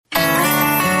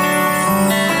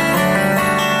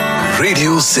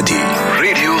Radio city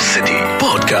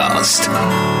podcast.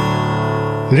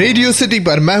 Radio city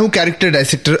पर मैं हूं कैरेक्टर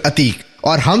डायसेक्टर अतीक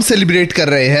और हम सेलिब्रेट कर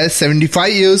रहे हैं 75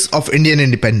 इयर्स ऑफ इंडियन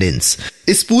इंडिपेंडेंस।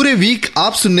 इस पूरे वीक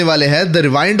आप सुनने वाले हैं the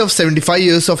rewind of 75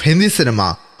 years of Hindi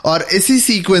cinema, और इसी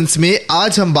सीक्वेंस में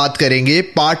आज हम बात करेंगे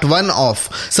part 1 of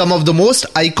some of the most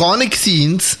iconic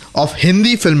scenes of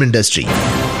Hindi film industry.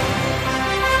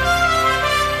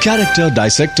 Character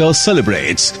Dissector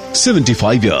celebrates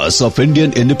 75 years of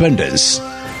Indian independence.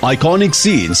 Iconic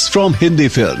scenes from Hindi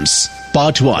films,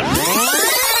 Part 1.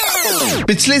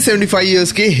 पिछले 75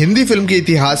 years के Hindi film के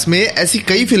इतिहास में ऐसी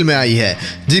कई फिल्में आई है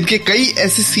जिनके कई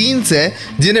ऐसे सीन्स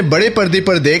हैं जिन्हें बड़े पर्दे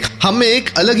पर देख हमें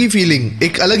एक अलग ही फीलिंग,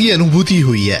 एक अलग ही अनुभूति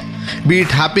हुई है। Be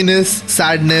it happiness,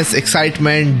 sadness,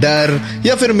 excitement, डर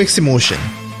या फिर मिक्स इमोशन।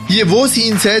 ये वो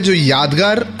सीन्स है जो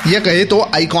यादगार या कहे तो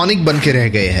आइकॉनिक बन के रह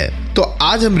गए हैं। तो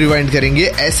आज हम रिवाइंड करेंगे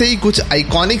ऐसे ही कुछ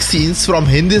iconic scenes from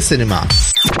Hindi cinema.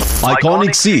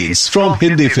 Iconic scenes from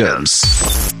Hindi films.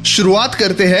 शुरुआत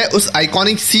करते हैं उस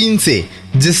आइकॉनिक सीन से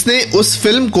जिसने उस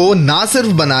फिल्म को ना सिर्फ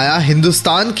बनाया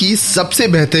हिंदुस्तान की सबसे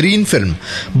बेहतरीन फिल्म,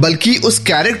 बल्कि उस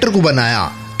कैरेक्टर को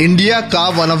बनाया इंडिया का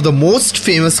one of the most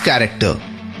famous character.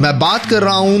 मैं बात कर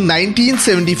रहा हूं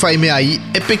 1975 में आई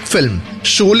एपिक फिल्म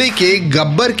शोले के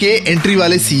गब्बर के एंट्री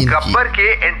वाले सीन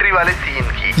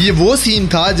की। ये वो सीन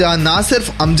था जहां ना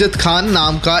सिर्फ अमजद खान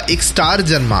नाम का एक स्टार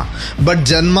जन्मा, बट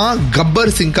जन्मा गब्बर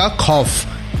सिंह का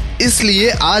खौफ। इसलिए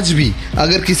आज भी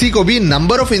अगर किसी को भी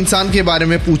नंबर ऑफ इंसान के बारे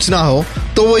में पूछना हो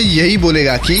तो वो यही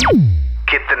बोलेगा कि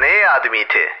कितने आदमी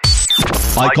थे।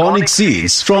 Iconic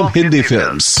scenes from Hindi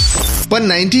films. पर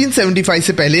 1975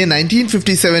 से पहले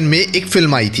 1957 में एक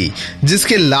फिल्म आई थी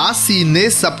जिसके लास्ट सीन ने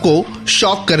सबको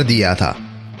शॉक कर दिया था।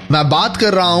 मैं बात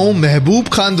कर रहा हूं महबूब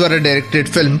खान द्वारा डायरेक्टेड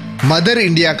फिल्म मदर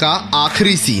इंडिया का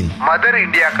आखिरी सीन।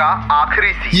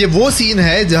 ये वो सीन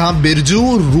है जहां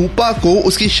बिरजू रूपा को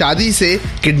उसकी शादी से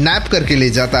किडनैप करके ले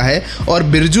जाता है और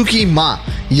बिरजू की मां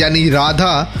यानी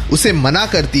राधा उसे मना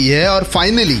करती है और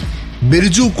फाइनली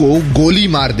बिरजू को गोली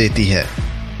मार देती है।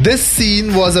 This scene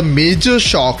was a major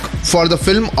shock for the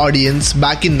film audience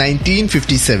back in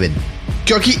 1957,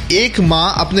 क्योंकि एक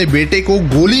माँ अपने बेटे को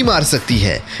गोली मार सकती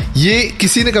है ये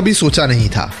किसी ने कभी सोचा नहीं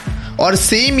था। और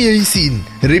सेम यही सीन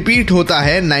रिपीट होता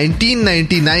है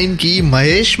 1999 की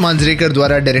महेश मांजरेकर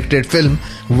द्वारा डायरेक्टेड फिल्म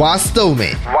वास्तव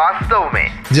में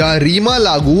जहाँ रीमा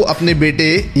लागू अपने बेटे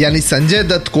यानी संजय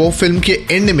दत्त को फिल्म के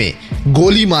एंड में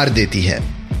गोली मार देती है।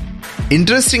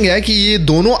 इंटरेस्टिंग है कि ये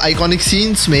दोनों आइकॉनिक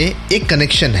सीन्स में एक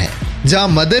कनेक्शन है। जहां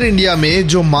मदर इंडिया में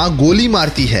जो माँ गोली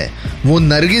मारती है वो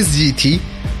नरगिस जी थी,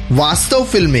 वास्तव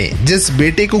फिल्म में जिस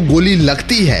बेटे को गोली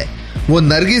लगती है वो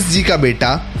नरगिस जी का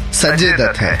बेटा संजय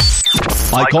दत्त है।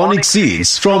 Iconic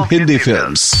scenes from Hindi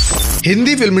films.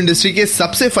 Hindi film industry के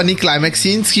सबसे फनी क्लाइमैक्स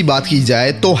सीन्स की बात की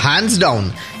जाए तो हैंड्स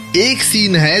डाउन एक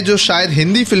सीन है जो शायद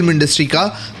हिंदी फिल्म इंडस्ट्री का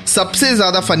सबसे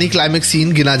ज्यादा फनी क्लाइमैक्स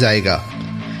सीन गिना जाएगा।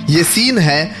 ये सीन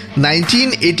है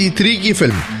 1983 की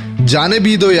फिल्म जाने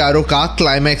भी दो यारों का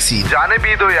क्लाइमैक्स सीन।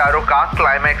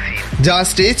 जहाँ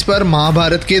स्टेज पर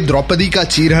महाभारत के द्रौपदी का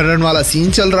चीरहरण वाला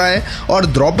सीन चल रहा है और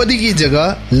द्रौपदी की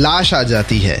जगह लाश आ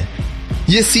जाती है।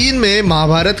 ये सीन में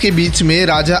महाभारत के बीच में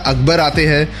राजा अकबर आते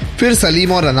हैं, फिर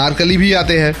सलीम और अनारकली भी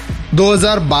आते हैं।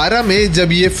 2012 में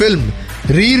जब ये फिल्म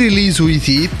री रिलीज हुई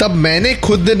थी तब मैंने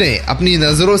खुद ने अपनी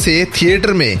नजरों से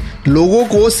थिएटर में लोगों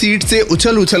को सीट से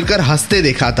उछल कर हंसते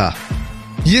देखा था।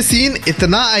 ये सीन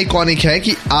इतना आइकॉनिक है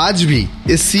कि आज भी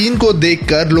इस सीन को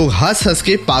देखकर लोग हंस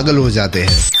के पागल हो जाते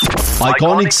हैं।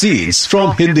 Iconic scenes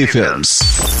from Hindi films.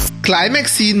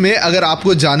 Climax scene में अगर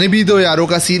आपको जाने भी दो यारों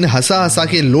का सीन हंसा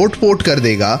के लोटपोट कर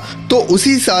देगा तो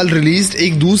उसी साल रिलीज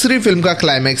एक दूसरी फिल्म का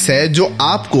क्लाइमैक्स है जो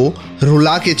आपको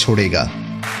रुला के छोड़ेगा।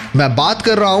 मैं बात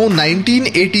कर रहा हूं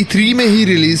 1983 में ही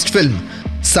रिलीज्ड फिल्म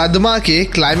सदमा के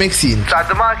क्लाइमैक्स सीन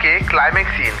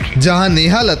की, जहां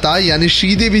नेहा लता यानी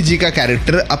श्रीदेवी जी का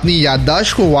कैरेक्टर अपनी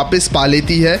याददाश्त को वापस पा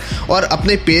लेती है और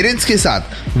अपने पेरेंट्स के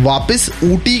साथ वापस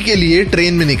ऊटी के लिए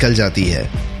ट्रेन में निकल जाती है।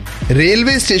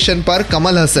 रेलवे स्टेशन पर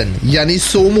कमल हसन यानी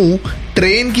सोमू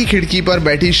ट्रेन की खिड़की पर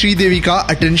बैठी श्रीदेवी का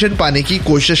अटेंशन पाने की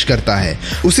कोशिश करता है।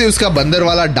 उसे उसका बंदर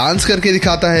वाला डांस करके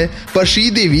दिखाता है, पर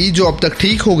श्रीदेवी जो अब तक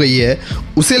ठीक हो गई है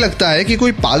उसे लगता है कि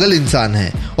कोई पागल इंसान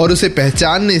है और उसे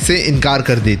पहचानने से इनकार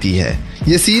कर देती है।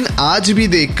 ये सीन आज भी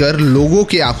देखकर लोगों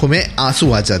की आंखों में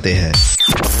आंसू आ जाते हैं।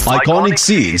 Iconic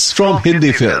scenes from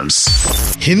Hindi films.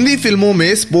 Hindi फिल्मों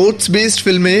में स्पोर्ट्स बेस्ड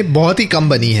फिल्में बहुत ही कम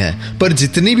बनी है, पर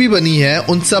जितनी भी बनी है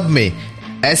उन सब में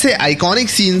ऐसे आइकॉनिक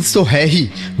सीन्स तो है ही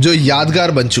जो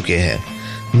यादगार बन चुके हैं।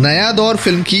 नया दौर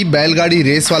फिल्म की बैलगाड़ी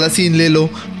रेस वाला सीन ले लो,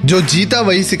 जो जीता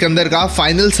वही सिकंदर का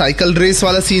फाइनल साइकिल रेस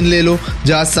वाला सीन ले लो,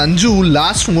 जहां संजू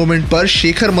लास्ट मोमेंट पर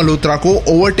शेखर मल्होत्रा को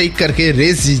ओवरटेक करके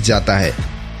रेस जीत जाता है।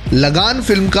 लगान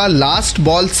फिल्म का लास्ट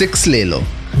बॉल 6 ले लो,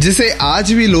 जिसे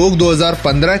आज भी लोग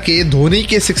 2015 के धोनी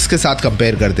के 6 के साथ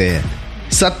कंपेयर करते हैं।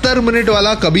 70 मिनट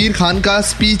वाला कबीर खान का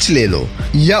स्पीच ले लो,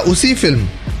 या उसी फिल्म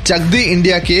चक दे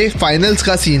इंडिया के फाइनल्स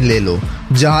का सीन ले लो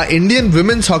जहां इंडियन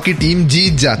वुमेन्स हॉकी टीम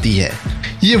जीत जाती है।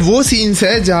 ये वो सीन्स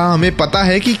है जहां हमें पता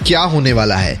है कि क्या होने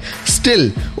वाला है,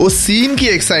 स्टिल उस सीन की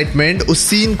एक्साइटमेंट उस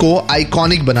सीन को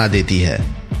आइकॉनिक बना देती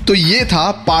है। तो ये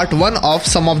था part 1 of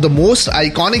some of the most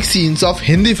iconic scenes of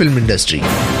Hindi film industry.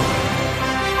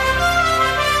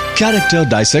 Character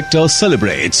Dissector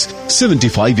celebrates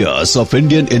 75 years of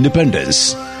Indian independence.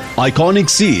 Iconic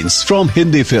scenes from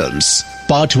Hindi films.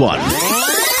 Part 1.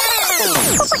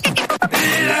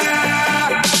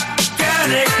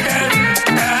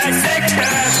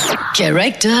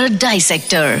 Character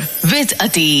Dissector with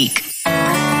Atiq.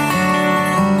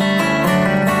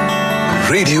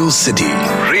 Radio City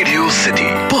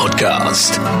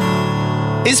Podcast.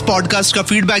 इस podcast का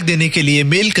feedback देने के लिए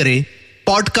mail करें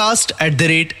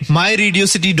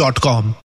podcast@myradiocity.com।